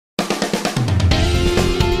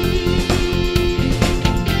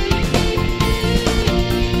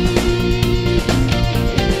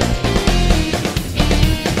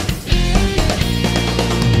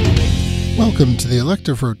Welcome to the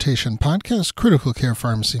Elective Rotation Podcast, Critical Care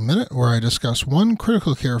Pharmacy Minute, where I discuss one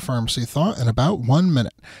critical care pharmacy thought in about 1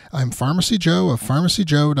 minute. I'm Pharmacy Joe of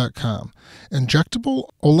PharmacyJoe.com. Injectable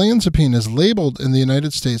olanzapine is labeled in the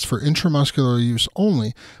United States for intramuscular use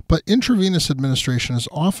only, but intravenous administration is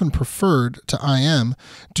often preferred to IM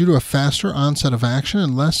due to a faster onset of action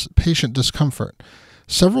and less patient discomfort.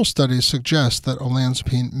 Several studies suggest that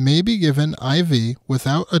olanzapine may be given IV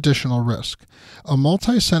without additional risk. A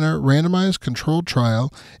multi-center randomized controlled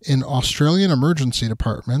trial in Australian emergency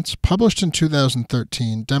departments published in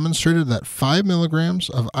 2013 demonstrated that 5 milligrams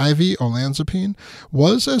of IV olanzapine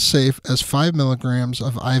was as safe as 5 milligrams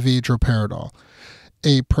of IV droperidol.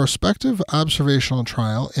 A prospective observational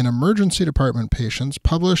trial in emergency department patients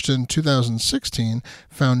published in 2016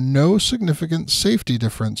 found no significant safety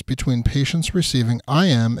difference between patients receiving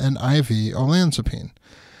IM and IV olanzapine.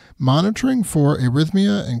 Monitoring for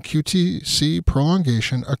arrhythmia and QTc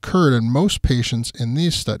prolongation occurred in most patients in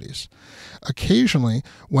these studies. Occasionally,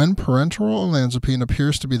 when parenteral olanzapine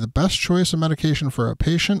appears to be the best choice of medication for a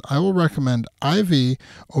patient, I will recommend IV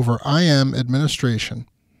over IM administration.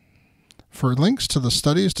 For links to the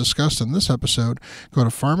studies discussed in this episode, go to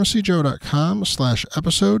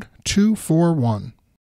pharmacyjoe.com/episode 241.